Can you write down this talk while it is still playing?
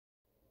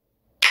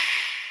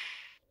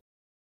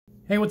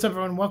Hey, what's up,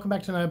 everyone? Welcome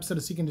back to another episode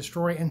of Seek and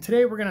Destroy, and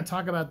today we're going to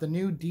talk about the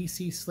new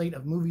DC slate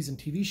of movies and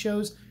TV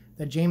shows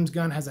that James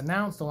Gunn has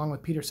announced, along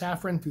with Peter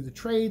Safran through the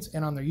trades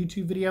and on their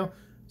YouTube video.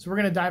 So we're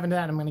going to dive into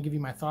that. I'm going to give you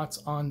my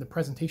thoughts on the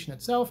presentation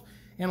itself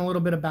and a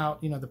little bit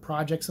about, the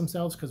projects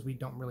themselves, because we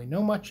don't really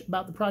know much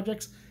about the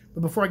projects.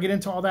 But before I get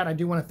into all that, I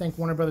do want to thank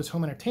Warner Brothers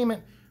Home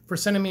Entertainment for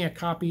sending me a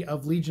copy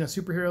of Legion of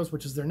Superheroes,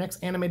 which is their next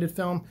animated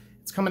film.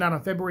 It's coming out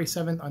on February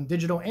 7th on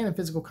digital and a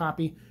physical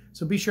copy,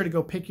 so be sure to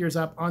go pick yours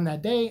up on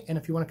that day. And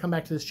if you want to come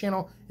back to this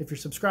channel, if you're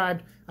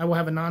subscribed, I will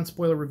have a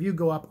non-spoiler review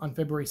go up on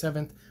February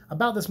 7th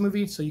about this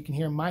movie, so you can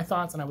hear my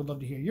thoughts, and I would love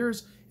to hear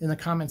yours in the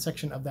comment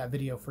section of that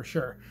video for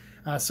sure.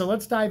 So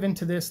let's dive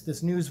into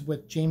this news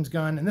with James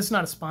Gunn, and this is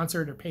not a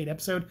sponsored or paid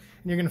episode,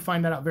 and you're going to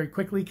find that out very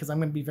quickly because I'm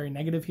going to be very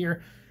negative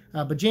here.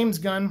 But James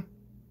Gunn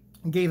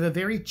gave a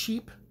very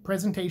cheap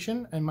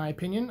presentation, in my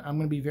opinion. I'm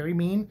going to be very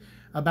mean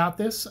about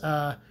this.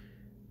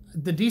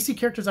 The DC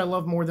characters I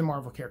love more than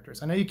Marvel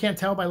characters. I know you can't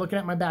tell by looking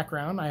at my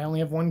background. I only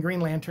have one Green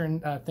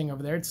Lantern thing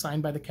over there. It's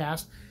signed by the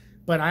cast.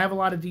 But I have a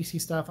lot of DC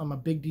stuff. I'm a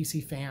big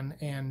DC fan.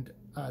 And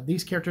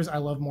these characters I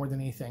love more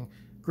than anything.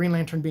 Green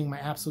Lantern being my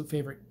absolute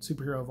favorite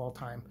superhero of all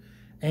time.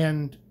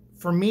 And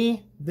for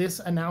me, this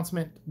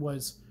announcement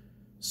was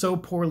so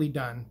poorly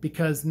done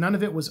because none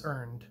of it was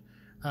earned.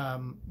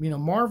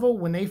 Marvel,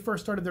 when they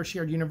first started their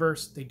shared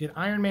universe, they did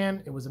Iron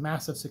Man. It was a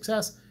massive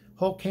success.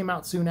 Hulk came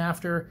out soon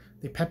after.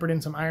 They peppered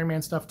in some Iron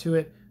Man stuff to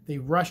it. They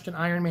rushed an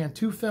Iron Man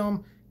 2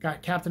 film,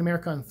 got Captain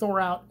America and Thor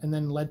out, and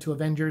then led to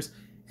Avengers.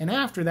 And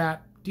after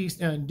that,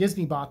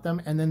 Disney bought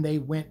them, and then they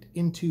went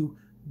into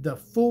the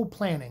full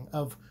planning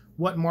of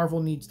what Marvel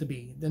needs to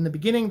be. In the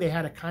beginning, they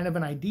had a kind of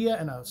an idea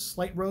and a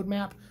slight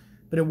roadmap,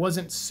 but it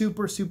wasn't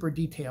super, super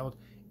detailed.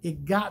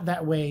 It got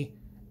that way,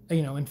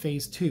 in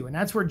phase 2. And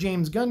that's where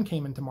James Gunn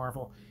came into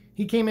Marvel.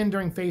 He came in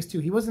during phase 2.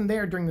 He wasn't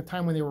there during the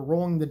time when they were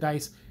rolling the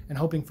dice and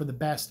hoping for the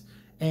best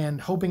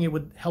and hoping it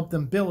would help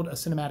them build a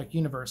cinematic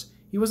universe.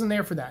 He wasn't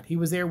there for that. He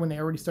was there when they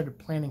already started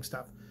planning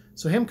stuff.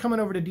 So him coming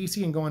over to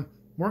DC and going,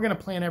 we're going to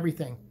plan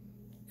everything.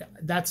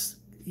 That's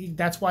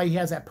why he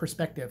has that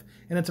perspective.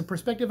 And it's a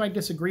perspective I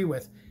disagree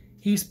with.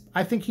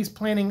 I think he's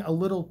planning a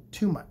little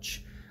too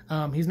much.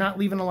 He's not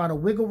leaving a lot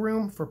of wiggle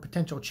room for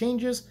potential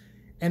changes.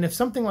 And if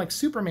something like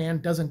Superman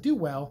doesn't do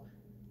well,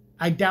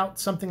 I doubt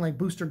something like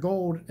Booster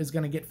Gold is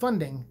going to get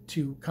funding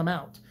to come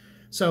out.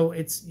 So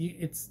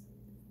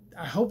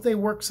I hope they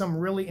work some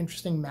really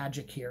interesting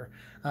magic here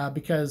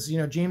because,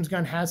 James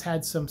Gunn has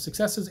had some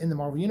successes in the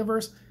Marvel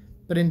Universe,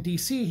 but in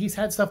DC, he's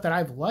had stuff that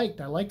I've liked.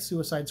 I liked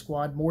Suicide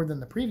Squad more than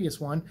the previous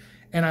one,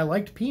 and I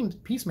liked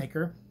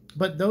Peacemaker,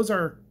 but those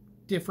are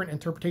different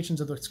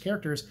interpretations of those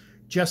characters,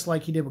 just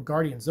like he did with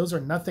Guardians. Those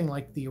are nothing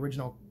like the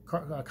original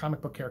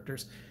comic book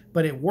characters,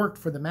 but it worked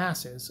for the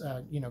masses,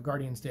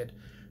 Guardians did.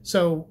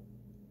 So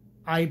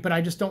I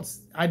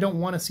don't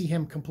want to see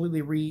him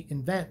completely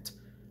reinvent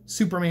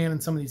Superman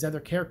and some of these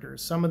other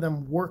characters. Some of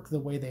them work the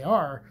way they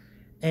are,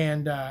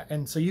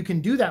 and so you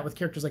can do that with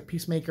characters like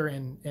Peacemaker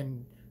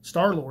and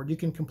Star-Lord. You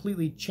can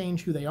completely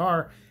change who they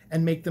are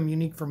and make them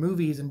unique for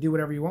movies and do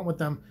whatever you want with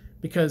them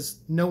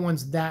because no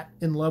one's that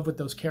in love with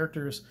those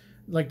characters.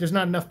 Like, there's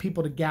not enough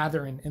people to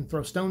gather and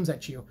throw stones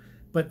at you.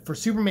 But for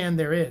Superman,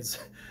 there is.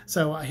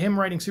 So him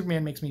writing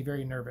Superman makes me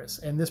very nervous.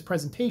 And this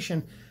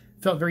presentation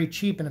felt very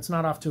cheap, and it's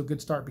not off to a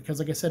good start because,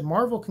 like I said,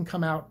 Marvel can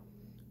come out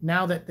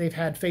now that they've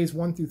had phase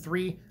 1 through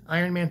 3,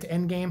 Iron Man to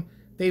Endgame.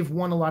 They've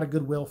won a lot of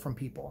goodwill from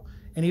people.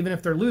 And even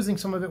if they're losing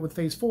some of it with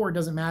phase 4, it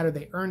doesn't matter.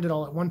 They earned it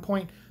all at one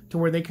point to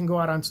where they can go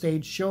out on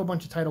stage, show a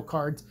bunch of title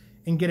cards,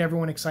 and get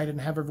everyone excited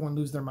and have everyone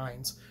lose their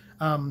minds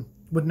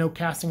with no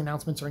casting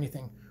announcements or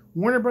anything.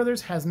 Warner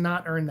Brothers has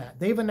not earned that.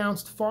 They've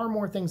announced far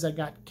more things that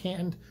got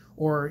canned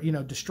or,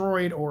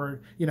 destroyed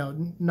or,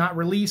 not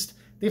released.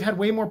 They've had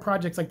way more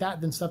projects like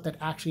that than stuff that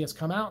actually has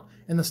come out.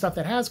 And the stuff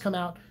that has come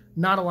out,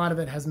 not a lot of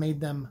it has made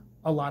them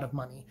a lot of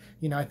money.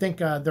 I think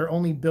their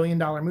only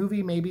billion-dollar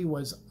movie maybe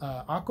was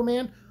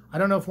Aquaman. I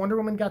don't know if Wonder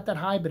Woman got that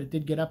high, but it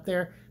did get up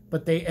there.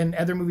 But and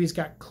other movies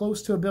got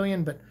close to $1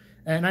 billion.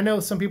 And I know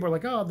some people are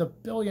like, oh, the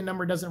billion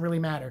number doesn't really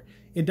matter.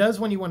 It does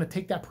when you want to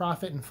take that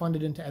profit and fund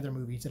it into other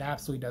movies. It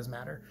absolutely does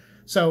matter.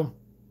 So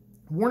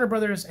Warner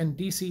Brothers and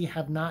DC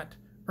have not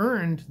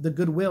earned the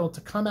goodwill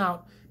to come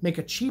out, make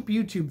a cheap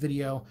YouTube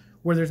video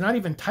where there's not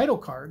even title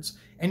cards,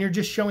 and you're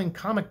just showing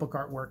comic book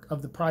artwork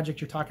of the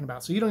project you're talking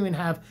about. So you don't even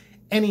have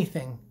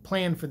anything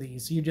planned for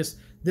these.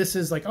 This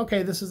is like,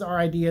 okay, this is our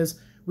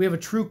ideas. We have a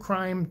true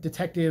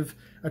detective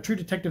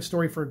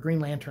story for a Green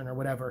Lantern or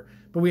whatever,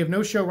 but we have no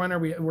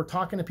showrunner. We're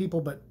talking to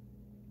people, but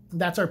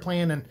that's our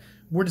plan, and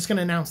we're just going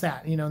to announce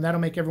that, and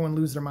that'll make everyone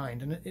lose their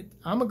mind. And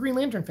I'm a Green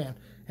Lantern fan,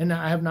 and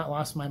I have not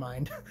lost my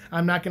mind.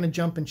 I'm not going to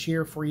jump and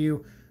cheer for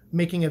you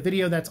making a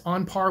video that's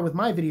on par with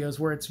my videos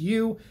where it's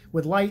you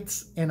with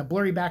lights and a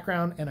blurry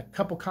background and a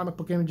couple comic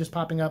book images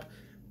popping up.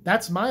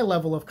 That's my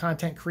level of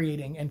content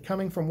creating, and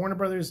coming from Warner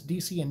Brothers,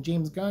 DC, and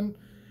James Gunn,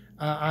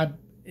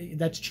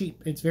 that's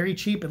cheap. It's very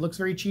cheap. It looks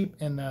very cheap,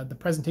 and the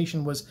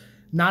presentation was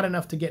not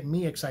enough to get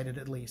me excited,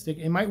 at least.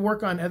 It might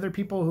work on other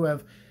people who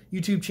have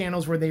YouTube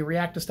channels where they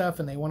react to stuff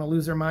and they want to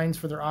lose their minds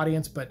for their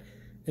audience, but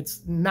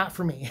It's not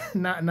for me,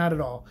 not at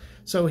all.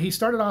 So he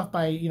started off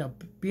by,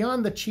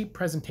 beyond the cheap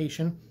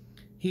presentation,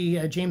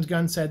 James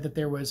Gunn said that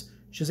there was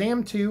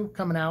Shazam 2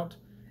 coming out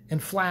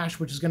and Flash,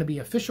 which is going to be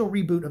official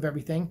reboot of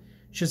everything.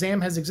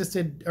 Shazam has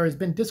existed or has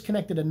been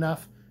disconnected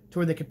enough to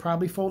where they could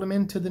probably fold him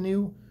into the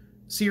new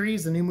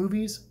series, the new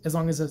movies, as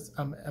long as it's,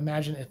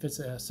 imagine if it's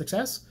a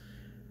success.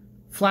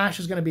 Flash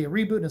is going to be a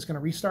reboot and it's going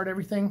to restart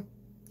everything,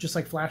 just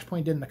like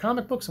Flashpoint did in the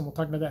comic books, and we'll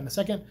talk about that in a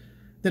second.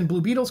 Then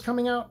Blue Beetle's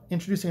coming out,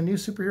 introducing a new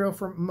superhero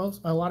for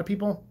a lot of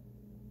people,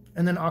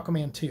 and then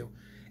Aquaman 2.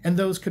 And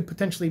those could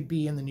potentially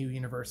be in the new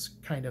universe,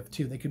 kind of,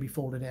 too. They could be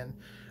folded in.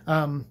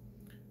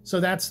 So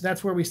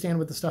that's where we stand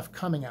with the stuff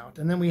coming out.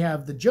 And then we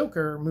have the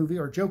Joker movie,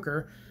 or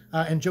Joker,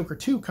 and Joker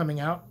 2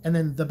 coming out, and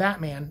then the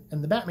Batman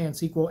and the Batman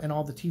sequel and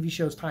all the TV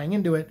shows tying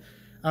into it,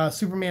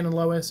 Superman and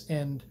Lois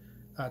and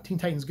Teen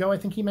Titans Go, I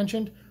think he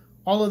mentioned.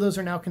 All of those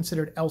are now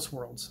considered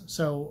Elseworlds,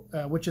 so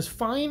which is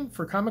fine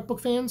for comic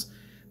book fans,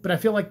 but I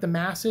feel like the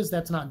masses,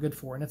 that's not good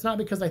for. And it's not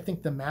because I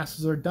think the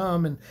masses are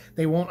dumb and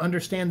they won't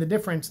understand the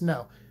difference.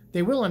 No,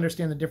 they will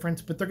understand the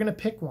difference, but they're going to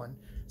pick one.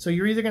 So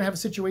you're either going to have a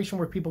situation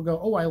where people go,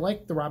 oh, I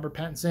like the Robert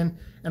Pattinson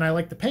and I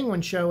like the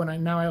Penguin show,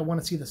 and now I want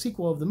to see the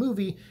sequel of the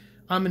movie.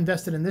 I'm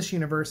invested in this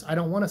universe. I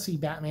don't want to see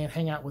Batman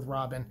hang out with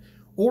Robin.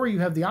 Or you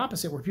have the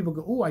opposite where people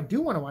go, oh, I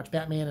do want to watch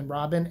Batman and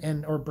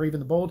Robin or Brave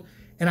and the Bold,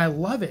 and I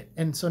love it.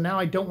 And so now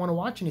I don't want to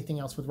watch anything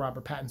else with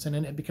Robert Pattinson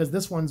in it because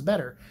this one's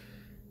better.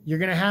 You're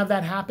going to have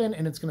that happen,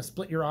 and it's going to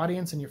split your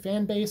audience and your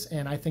fan base,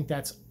 and I think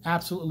that's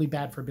absolutely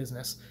bad for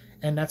business.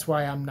 And that's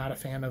why I'm not a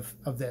fan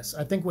of this.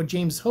 I think what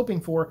James is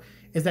hoping for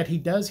is that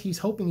he's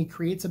hoping he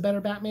creates a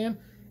better Batman,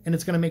 and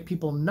it's going to make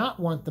people not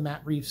want the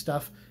Matt Reeves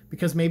stuff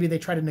because maybe they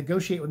try to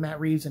negotiate with Matt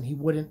Reeves and he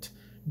wouldn't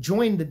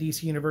join the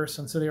DC universe,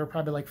 and so they were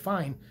probably like,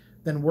 fine,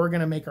 then we're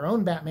going to make our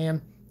own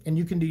Batman, and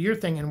you can do your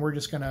thing, and we're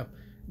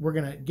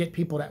going to get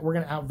people that we're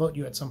going to outvote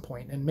you at some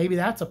point. And maybe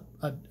that's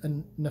a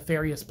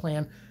nefarious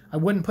plan. I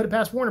wouldn't put it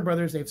past Warner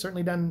Brothers. They've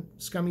certainly done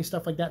scummy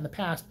stuff like that in the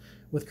past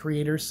with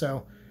creators.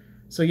 So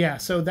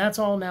that's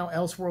all now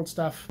Elseworld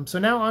stuff. So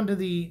now on to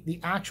the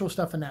actual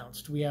stuff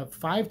announced. We have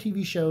 5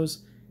 TV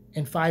shows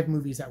and 5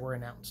 movies that were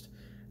announced.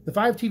 The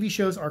 5 TV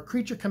shows are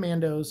Creature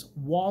Commandos,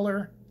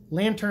 Waller,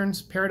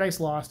 Lanterns, Paradise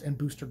Lost, and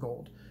Booster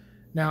Gold.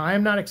 Now, I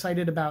am not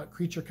excited about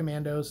Creature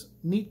Commandos.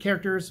 Neat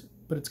characters,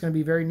 but it's going to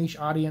be a very niche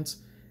audience,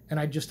 and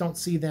I just don't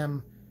see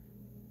them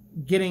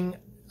getting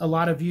a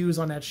lot of views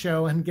on that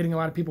show and getting a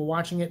lot of people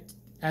watching it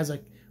as a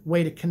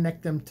way to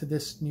connect them to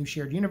this new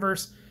shared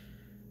universe.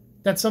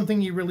 That's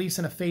something you release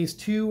in a phase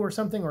 2 or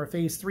something, or a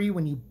phase 3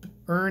 when you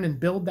earn and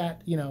build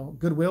that,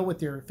 goodwill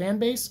with your fan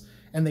base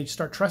and they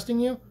start trusting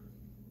you.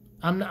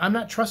 I'm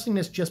not trusting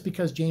this just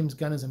because James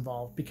Gunn is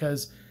involved,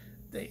 because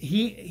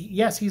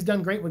he's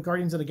done great with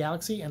Guardians of the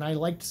Galaxy, and I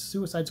liked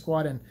Suicide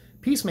Squad and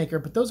Peacemaker,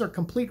 but those are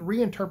complete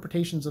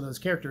reinterpretations of those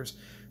characters.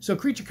 So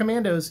Creature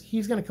Commandos,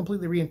 he's going to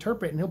completely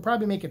reinterpret, and he'll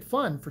probably make it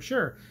fun for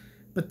sure.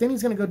 But then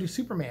he's going to go do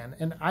Superman,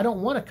 and I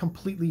don't want a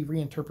completely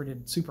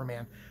reinterpreted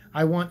Superman.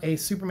 I want a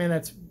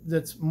Superman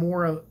that's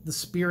more of the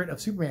spirit of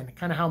Superman,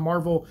 kind of how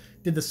Marvel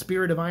did the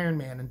spirit of Iron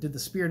Man and did the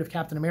spirit of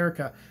Captain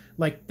America.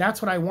 Like,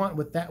 that's what I want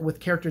with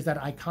characters that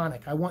are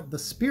iconic. I want the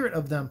spirit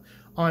of them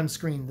on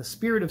screen, the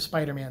spirit of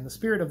Spider-Man, the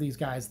spirit of these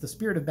guys, the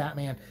spirit of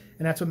Batman,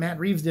 and that's what Matt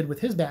Reeves did with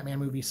his Batman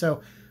movie.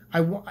 So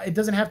it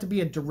doesn't have to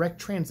be a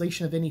direct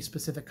translation of any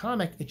specific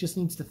comic. It just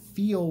needs to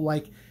feel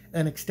like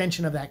an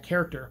extension of that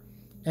character.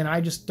 And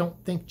I just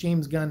don't think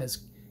James Gunn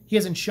he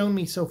hasn't shown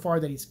me so far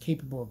that he's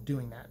capable of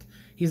doing that.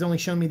 He's only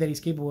shown me that he's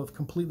capable of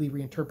completely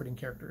reinterpreting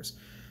characters.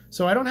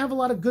 So I don't have a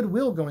lot of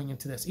goodwill going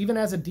into this. Even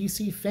as a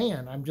DC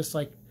fan,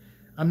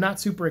 I'm not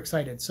super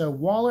excited. So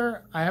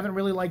Waller, I haven't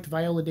really liked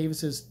Viola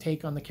Davis's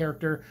take on the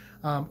character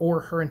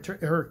or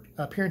her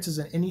appearances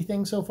in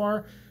anything so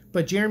far.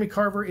 But Jeremy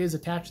Carver is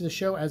attached to the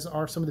show, as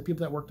are some of the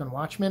people that worked on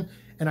Watchmen.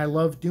 And I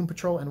love Doom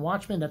Patrol and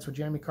Watchmen. That's what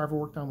Jeremy Carver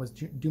worked on, was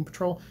Doom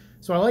Patrol.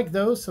 So I like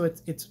those. So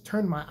it's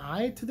turned my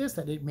eye to this,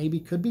 that it maybe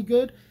could be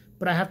good.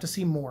 But I have to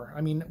see more.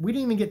 I mean, we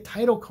didn't even get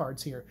title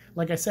cards here.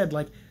 Like I said,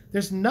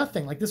 there's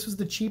nothing. This was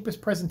the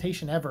cheapest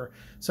presentation ever.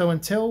 So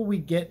until we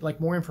get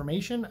more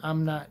information,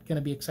 I'm not going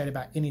to be excited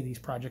about any of these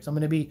projects. I'm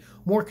going to be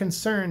more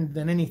concerned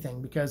than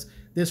anything, because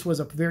this was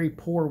a very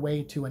poor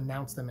way to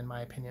announce them, in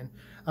my opinion.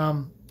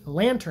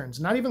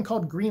 Lanterns, not even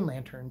called Green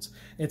Lanterns.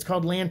 It's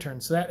called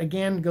Lanterns. So that,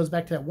 again, goes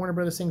back to that Warner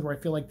Brothers thing where I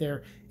feel like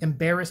they're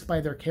embarrassed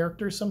by their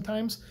characters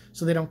sometimes,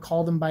 so they don't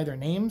call them by their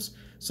names.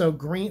 So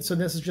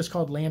this is just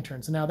called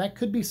Lanterns. Now, that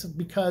could be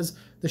because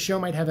the show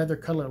might have other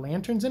color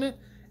lanterns in it,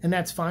 and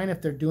that's fine if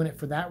they're doing it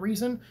for that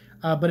reason.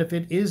 But if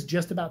it is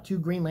just about 2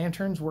 Green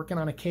Lanterns working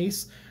on a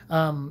case,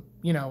 I don't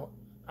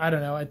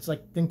know. It's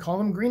then call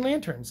them Green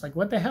Lanterns.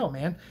 What the hell,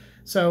 man?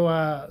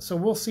 So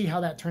we'll see how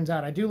that turns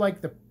out. I do like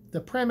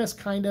the premise,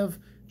 kind of.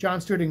 Jon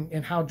Stewart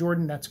and Hal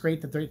Jordan, that's great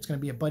that it's going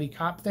to be a buddy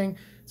cop thing.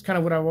 It's kind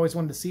of what I've always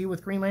wanted to see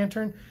with Green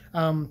Lantern.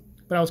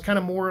 But I was kind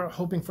of more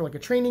hoping for a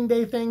training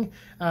day thing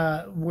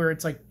where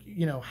it's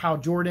Hal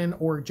Jordan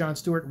or Jon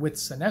Stewart with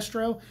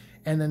Sinestro.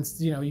 And then,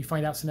 you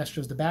find out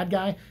Sinestro's the bad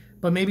guy.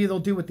 But maybe they'll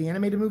do what the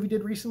animated movie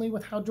did recently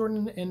with Hal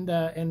Jordan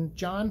and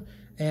John,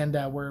 and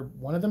where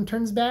one of them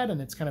turns bad,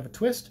 and it's kind of a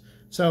twist.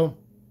 So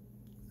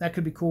that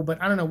could be cool,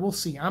 but I don't know. We'll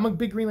see. I'm a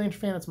big Green Lantern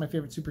fan. That's my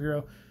favorite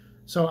superhero.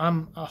 So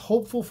I'm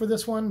hopeful for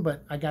this one,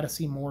 but I got to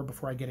see more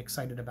before I get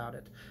excited about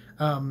it.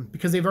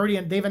 Because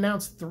they've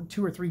announced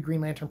 2 or 3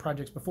 Green Lantern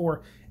projects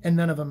before, and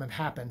none of them have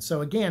happened.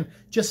 So again,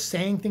 just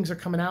saying things are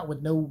coming out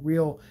with no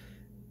real,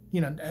 I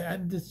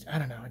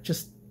don't know.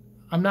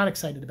 I'm not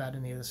excited about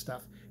any of this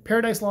stuff.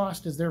 Paradise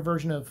Lost is their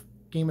version of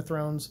Game of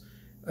Thrones.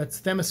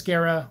 It's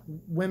Themyscira,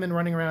 women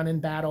running around in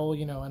battle,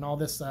 and all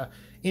this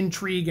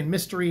intrigue and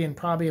mystery and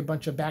probably a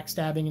bunch of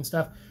backstabbing and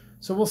stuff.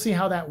 So we'll see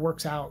how that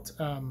works out.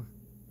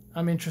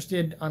 I'm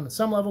interested on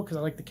some level because I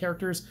like the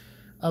characters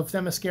of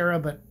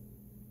Themyscira, but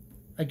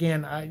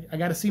again, I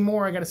got to see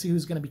more. I got to see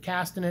who's going to be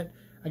cast in it.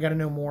 I got to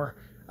know more.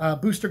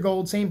 Booster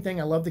Gold, same thing.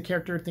 I love the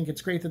character. I think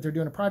it's great that they're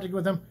doing a project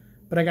with him,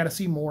 but I got to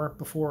see more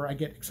before I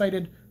get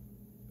excited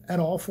at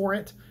all for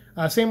it.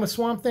 Same with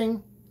Swamp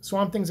Thing.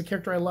 Swamp Thing's a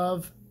character I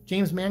love.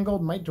 James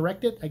Mangold might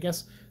direct it. I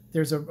guess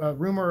there's a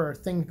rumor or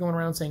thing going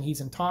around saying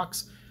he's in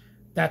talks.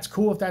 That's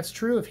cool if that's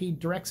true. If he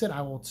directs it,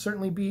 I will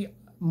certainly be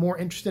more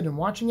interested in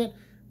watching it.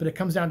 But it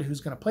comes down to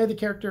who's going to play the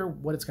character,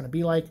 what it's going to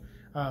be like.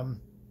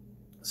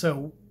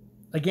 So,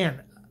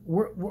 again,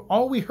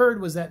 all we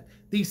heard was that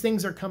these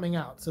things are coming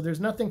out. So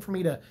there's nothing for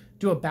me to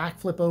do a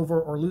backflip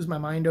over or lose my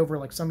mind over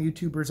like some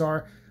YouTubers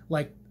are.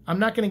 Like, I'm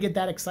not going to get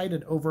that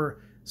excited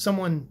over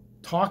someone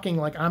talking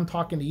like I'm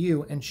talking to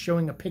you and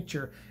showing a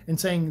picture and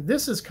saying,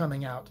 this is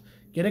coming out.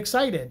 Get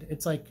excited.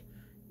 It's like,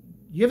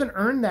 you haven't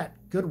earned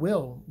that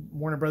goodwill,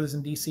 Warner Brothers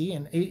and DC.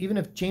 And even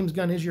if James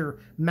Gunn is your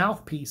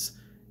mouthpiece,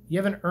 you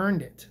haven't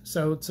earned it.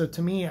 So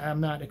to me, I'm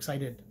not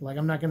excited. Like,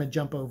 I'm not going to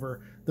jump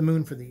over the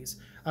moon for these.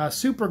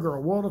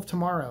 Supergirl, World of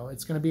Tomorrow.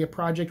 It's going to be a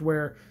project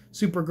where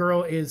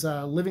Supergirl is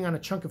living on a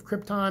chunk of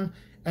Krypton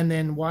and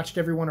then watched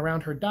everyone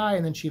around her die,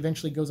 and then she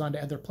eventually goes on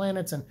to other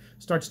planets and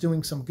starts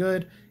doing some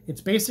good. It's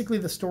basically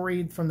the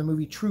story from the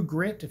movie True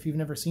Grit. If you've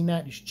never seen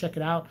that, you should check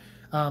it out.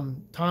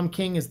 Tom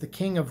King is the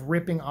king of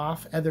ripping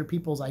off other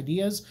people's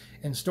ideas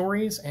and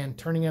stories and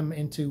turning them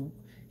into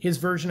his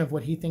version of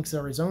what he thinks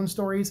are his own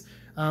stories.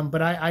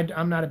 But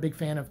I'm not a big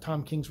fan of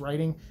Tom King's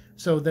writing.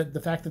 So the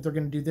fact that they're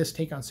going to do this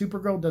take on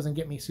Supergirl doesn't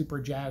get me super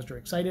jazzed or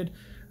excited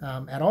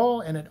at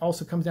all. And it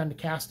also comes down to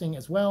casting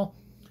as well.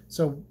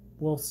 So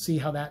we'll see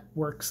how that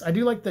works. I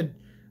do like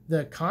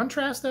the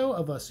contrast, though,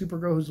 of a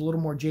Supergirl who's a little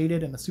more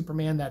jaded and a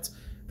Superman that's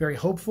very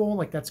hopeful.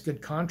 Like, that's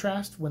good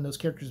contrast when those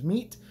characters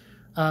meet.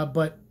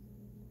 But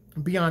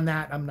beyond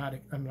that, I'm not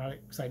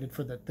excited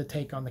for the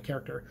take on the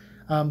character.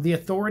 The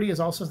Authority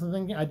is also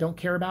something I don't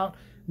care about.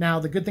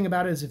 Now, the good thing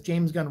about it is if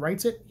James Gunn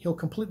writes it, he'll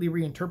completely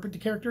reinterpret the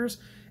characters,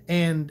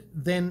 and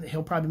then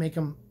he'll probably make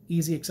them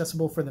easy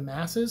accessible for the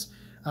masses.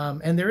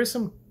 And there is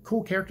some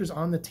cool characters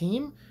on the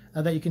team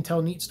that you can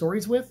tell neat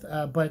stories with.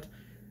 But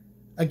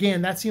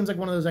again, that seems like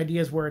one of those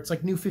ideas where it's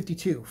like New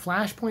 52.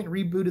 Flashpoint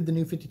rebooted the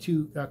New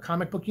 52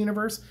 comic book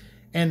universe.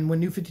 And when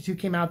New 52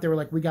 came out, they were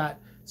like, we got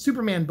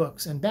Superman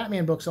books and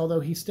Batman books, although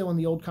he's still in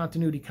the old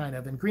continuity kind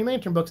of, and Green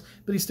Lantern books,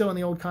 but he's still in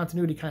the old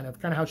continuity kind of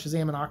how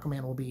Shazam and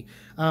Aquaman will be.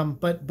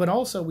 But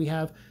also we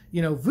have,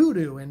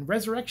 Voodoo and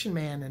Resurrection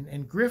Man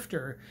and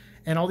Grifter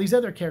and all these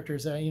other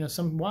characters,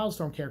 some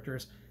Wildstorm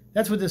characters.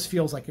 That's what this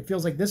feels like. It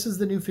feels like this is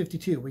the New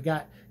 52. We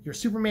got your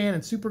Superman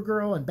and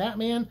Supergirl and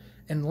Batman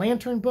and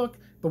Lantern book,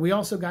 but we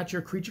also got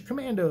your Creature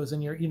Commandos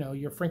and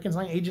your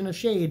Frankenstein Agent of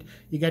Shade.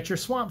 You got your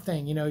Swamp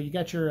Thing. You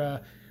got your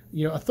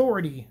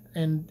Authority,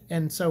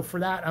 and so for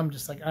that, I'm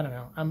just like, I don't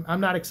know. I'm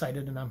not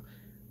excited, and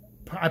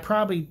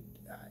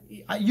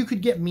you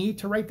could get me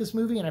to write this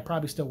movie, and I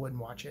probably still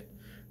wouldn't watch it.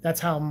 That's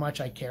how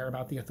much I care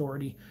about the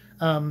Authority.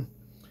 And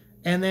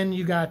then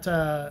you got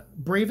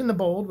Brave and the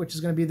Bold, which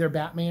is going to be their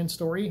Batman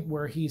story,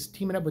 where he's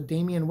teaming up with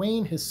Damian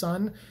Wayne, his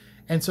son,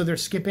 and so they're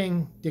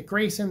skipping Dick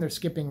Grayson, they're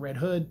skipping Red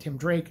Hood, Tim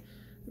Drake,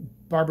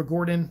 Barbara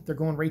Gordon. They're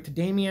going right to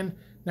Damian.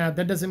 Now,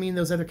 that doesn't mean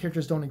those other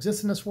characters don't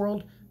exist in this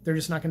world. They're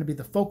just not going to be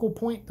the focal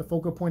point. The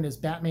focal point is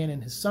Batman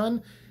and his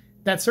son.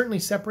 That certainly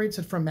separates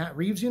it from Matt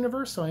Reeves'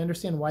 universe, so I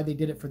understand why they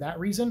did it for that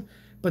reason.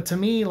 But to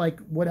me, like,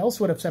 what else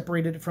would have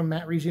separated it from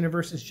Matt Reeves'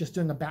 universe is just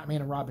doing a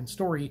Batman and Robin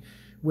story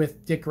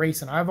with Dick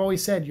Grayson. I've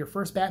always said your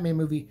first Batman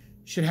movie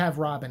should have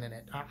Robin in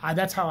it.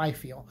 That's how I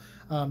feel.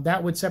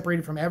 That would separate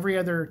it from every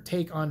other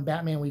take on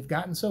Batman we've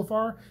gotten so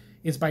far,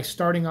 is by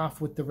starting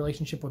off with the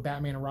relationship with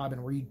Batman and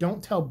Robin, where you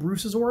don't tell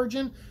Bruce's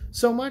origin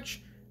so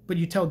much, but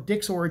you tell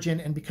Dick's origin,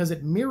 and because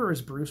it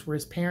mirrors Bruce, where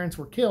his parents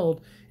were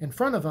killed in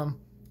front of him,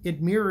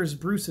 it mirrors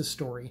Bruce's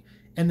story.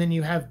 And then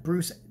you have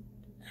Bruce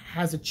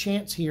has a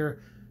chance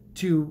here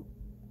to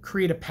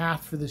create a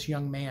path for this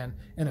young man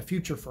and a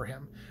future for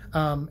him,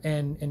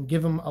 and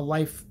give him a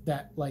life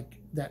that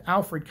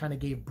Alfred kind of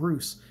gave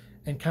Bruce,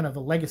 and kind of a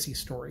legacy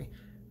story.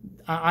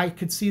 I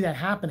could see that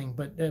happening,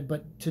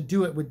 but to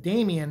do it with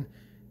Damian,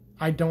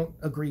 I don't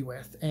agree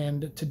with.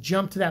 And to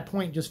jump to that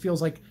point just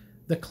feels like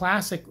the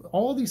classic,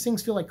 all these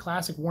things feel like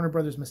classic Warner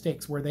Brothers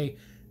mistakes, where they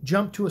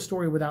jump to a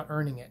story without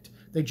earning it.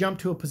 They jump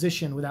to a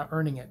position without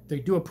earning it. They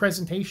do a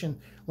presentation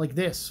like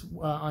this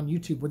on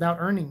YouTube without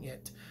earning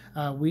it.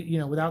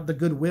 Without the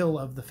goodwill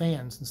of the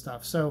fans and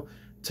stuff. So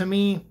to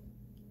me,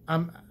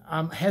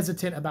 I'm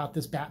hesitant about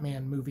this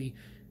Batman movie.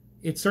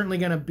 It's certainly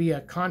going to be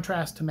a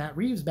contrast to Matt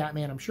Reeves'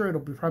 Batman. I'm sure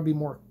it'll probably be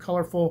more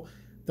colorful.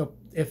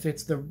 If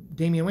it's the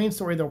Damian Wayne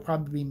story, there'll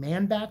probably be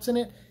man-bats in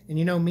it. And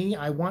you know me,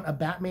 I want a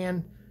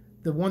Batman.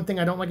 The one thing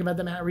I don't like about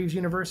the Matt Reeves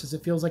universe is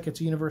it feels like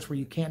it's a universe where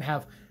you can't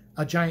have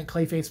a giant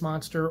Clayface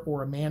monster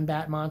or a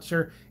man-bat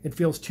monster. It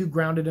feels too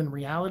grounded in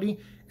reality,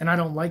 and I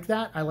don't like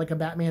that. I like a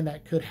Batman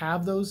that could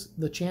have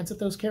the chance at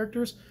those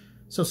characters.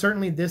 So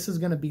certainly this is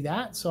going to be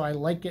that, so I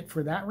like it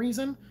for that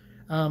reason.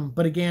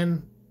 But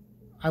again,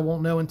 I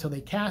won't know until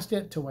they cast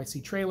it, till I see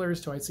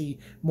trailers, till I see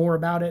more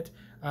about it.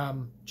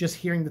 Just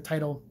hearing the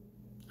title,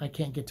 I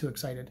can't get too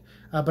excited.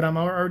 But I'm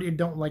already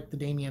don't like the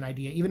Damian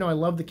idea. Even though I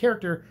love the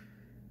character,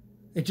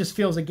 it just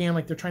feels, again,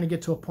 like they're trying to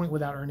get to a point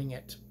without earning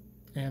it.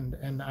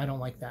 And I don't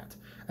like that.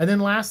 And then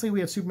lastly, we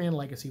have Superman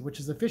Legacy, which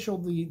is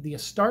officially the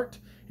start.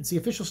 It's the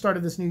official start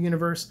of this new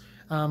universe,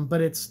 but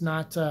it's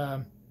not...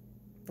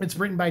 It's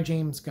written by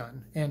James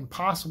Gunn and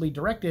possibly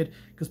directed,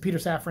 because Peter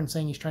Safran's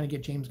saying he's trying to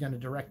get James Gunn to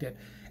direct it.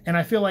 And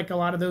I feel like a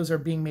lot of those are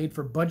being made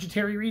for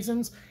budgetary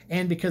reasons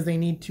and because they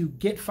need to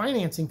get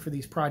financing for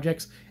these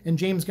projects. And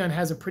James Gunn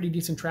has a pretty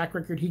decent track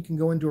record. He can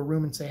go into a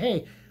room and say,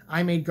 hey,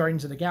 I made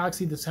Guardians of the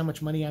Galaxy. This is how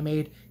much money I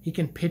made. He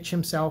can pitch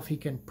himself. He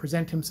can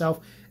present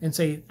himself and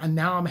say, and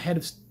now I'm head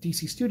of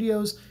DC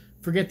Studios.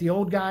 Forget the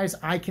old guys.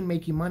 I can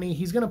make you money.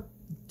 He's going to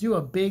do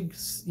a big,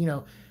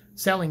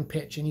 selling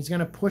pitch, and he's going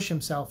to push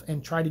himself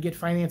and try to get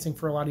financing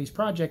for a lot of these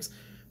projects.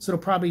 So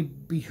it'll probably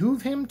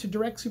behoove him to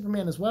direct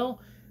Superman as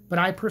well. But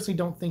I personally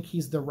don't think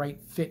he's the right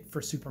fit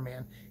for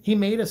Superman. He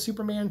made a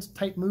Superman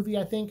type movie,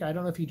 I think. I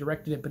don't know if he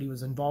directed it, but he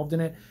was involved in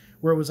it,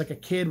 where it was like a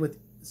kid with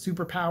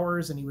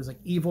superpowers and he was like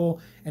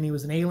evil and he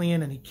was an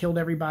alien and he killed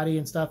everybody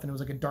and stuff, and it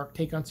was like a dark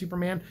take on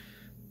Superman.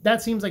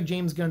 That seems like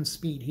James Gunn's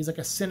speed. He's like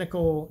a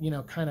cynical,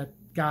 kind of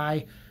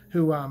guy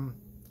who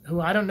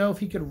I don't know if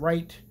he could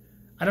write.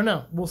 I don't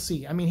know. We'll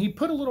see. I mean, he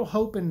put a little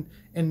hope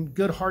and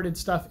good-hearted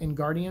stuff in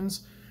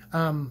Guardians.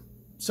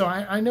 So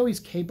I know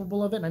he's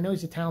capable of it, and I know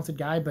he's a talented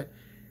guy, but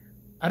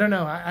I don't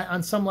know.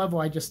 On some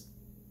level,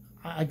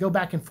 I go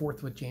back and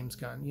forth with James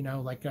Gunn.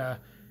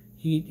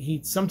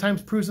 He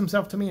sometimes proves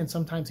himself to me, and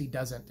sometimes he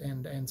doesn't.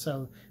 And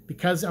so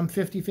because I'm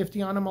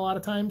 50-50 on him a lot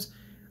of times,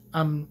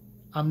 I'm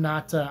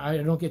not. I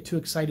don't get too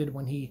excited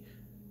when he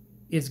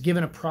is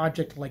given a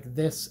project like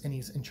this and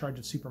he's in charge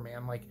of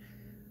Superman.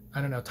 I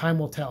don't know. Time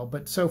will tell.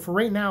 But so for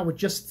right now, with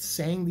just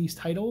saying these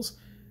titles,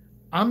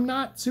 I'm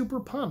not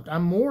super pumped. I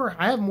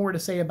have more to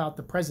say about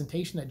the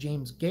presentation that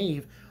James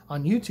gave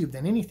on YouTube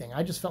than anything.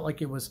 I just felt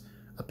like it was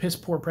a piss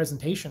poor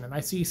presentation. And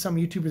I see some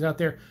YouTubers out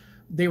there,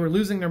 they were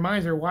losing their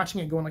minds. They were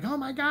watching it going like, oh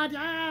my God.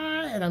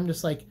 Ah! And I'm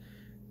just like,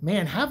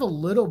 man, have a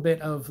little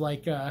bit of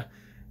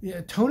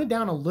tone it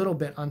down a little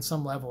bit on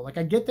some level.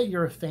 I get that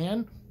you're a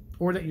fan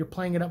or that you're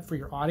playing it up for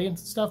your audience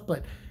and stuff,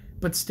 but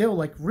still,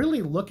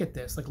 really look at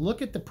this.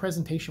 Look at the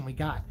presentation we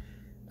got.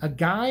 A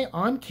guy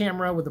on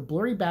camera with a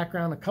blurry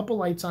background, a couple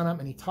lights on him,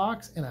 and he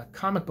talks, and a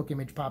comic book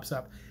image pops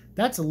up.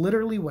 That's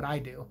literally what I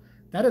do.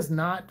 That is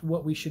not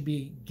what we should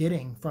be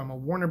getting from a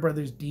Warner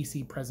Brothers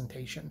DC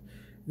presentation.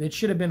 It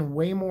should have been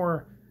way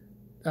more,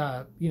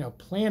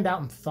 planned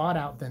out and thought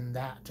out than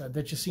that.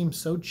 That just seems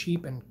so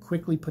cheap and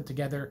quickly put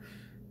together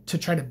to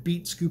try to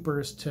beat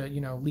scoopers to,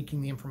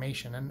 leaking the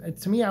information. And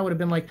to me, I would have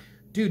been like,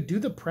 dude, do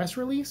the press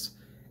release,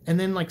 and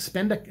then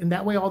and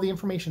that way all the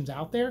information's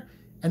out there,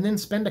 and then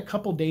spend a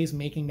couple days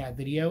making that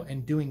video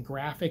and doing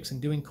graphics and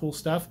doing cool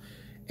stuff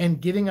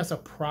and giving us a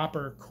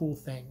proper cool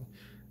thing.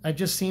 It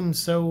just seems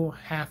so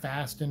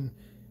half-assed, and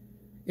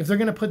if they're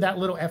going to put that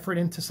little effort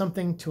into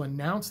something to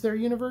announce their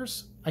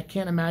universe, I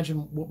can't imagine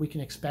what we can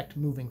expect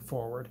moving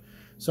forward.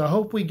 So I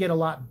hope we get a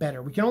lot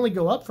better. We can only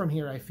go up from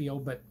here, I feel,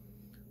 but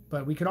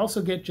we could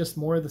also get just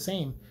more of the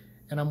same,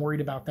 and I'm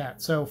worried about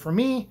that. So for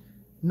me,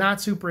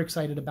 not super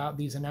excited about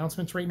these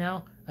announcements right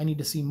now. I need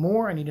to see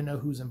more. I need to know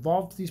who's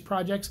involved with these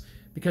projects,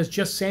 because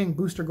just saying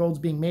Booster Gold's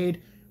being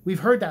made, we've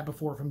heard that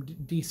before from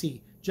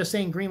DC. Just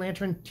saying Green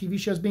Lantern TV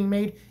show's being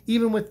made,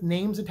 even with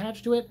names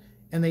attached to it,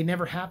 and they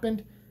never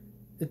happened.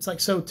 It's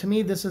so to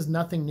me, this is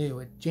nothing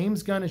new.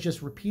 James Gunn is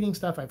just repeating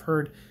stuff. I've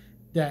heard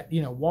that,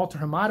 Walter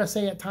Hamada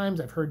say at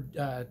times. I've heard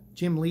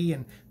Jim Lee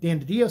and Dan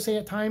DiDio say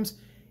at times.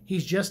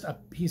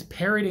 He's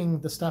parroting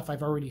the stuff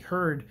I've already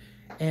heard,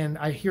 and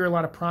I hear a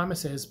lot of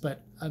promises,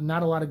 but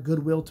not a lot of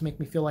goodwill to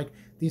make me feel like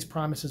these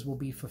promises will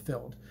be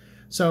fulfilled.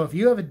 So if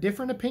you have a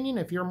different opinion,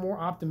 if you're more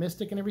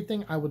optimistic and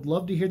everything, I would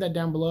love to hear that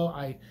down below.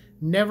 I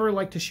never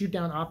like to shoot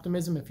down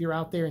optimism. If you're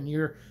out there and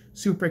you're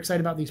super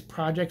excited about these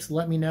projects,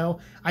 let me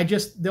know.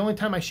 The only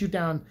time I shoot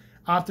down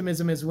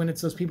optimism is when it's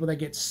those people that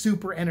get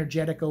super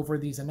energetic over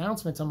these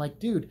announcements. I'm like,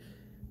 dude,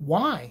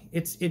 why?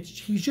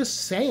 He's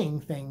just saying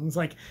things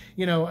and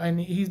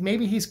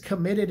maybe he's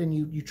committed and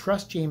you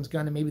trust James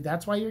Gunn, and maybe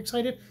that's why you're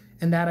excited,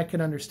 and that I can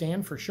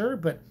understand for sure.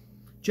 But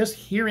just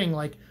hearing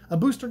like a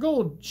Booster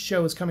Gold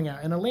show is coming out,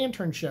 and a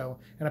Lantern show,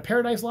 and a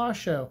Paradise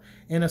Lost show,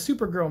 and a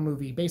Supergirl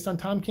movie based on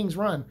Tom King's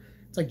run.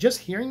 It's like just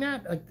hearing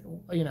that, like,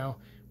 you know,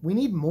 we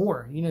need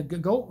more. You know,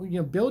 go, you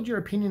know, build your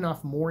opinion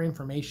off more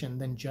information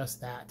than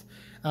just that.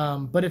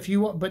 But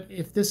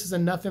if this is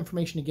enough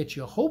information to get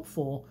you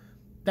hopeful,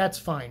 that's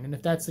fine. And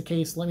if that's the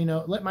case, let me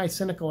know. Let my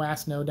cynical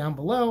ass know down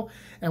below,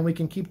 and we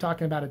can keep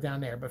talking about it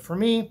down there. But for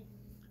me,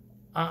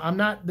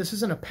 this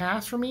isn't a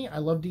pass for me. I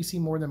love DC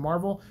more than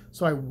Marvel,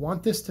 so I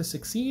want this to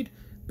succeed,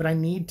 but I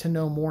need to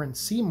know more and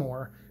see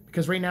more,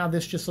 because right now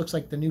this just looks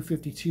like the New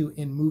 52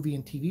 in movie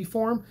and TV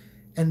form,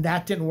 and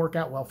that didn't work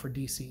out well for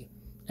DC.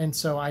 And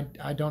so I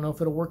don't know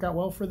if it'll work out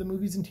well for the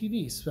movies and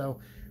TVs. So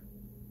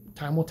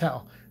time will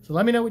tell. So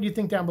let me know what you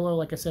think down below,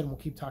 like I said, and we'll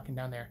keep talking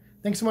down there.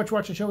 Thanks so much for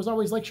watching the show. As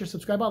always, like, share,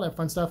 subscribe, all that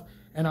fun stuff.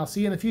 And I'll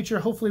see you in the future,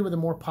 hopefully with a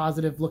more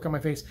positive look on my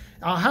face.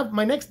 I'll have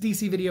my next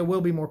DC video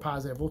will be more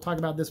positive. We'll talk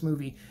about this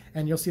movie,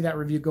 and you'll see that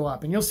review go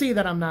up. And you'll see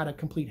that I'm not a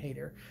complete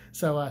hater.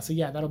 So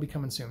yeah, that'll be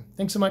coming soon.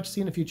 Thanks so much.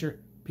 See you in the future.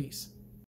 Peace.